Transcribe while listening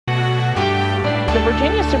The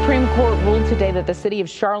Virginia Supreme Court ruled today that the city of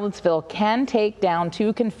Charlottesville can take down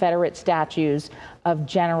 2 Confederate statues of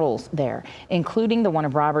generals there, including the one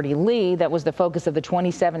of Robert E. Lee that was the focus of the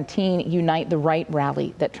 2017 Unite the Right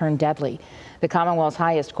rally that turned deadly. The Commonwealth's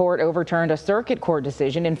highest court overturned a circuit court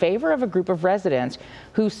decision in favor of a group of residents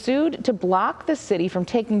who sued to block the city from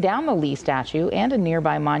taking down the Lee statue and a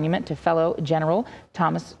nearby monument to fellow General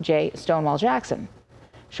Thomas J. Stonewall Jackson.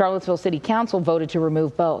 Charlottesville City Council voted to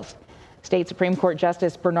remove both. State Supreme Court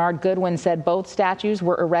Justice Bernard Goodwin said both statues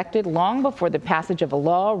were erected long before the passage of a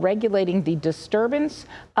law regulating the disturbance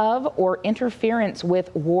of or interference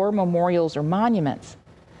with war memorials or monuments.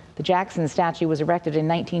 The Jackson statue was erected in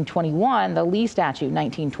 1921, the Lee statue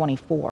 1924.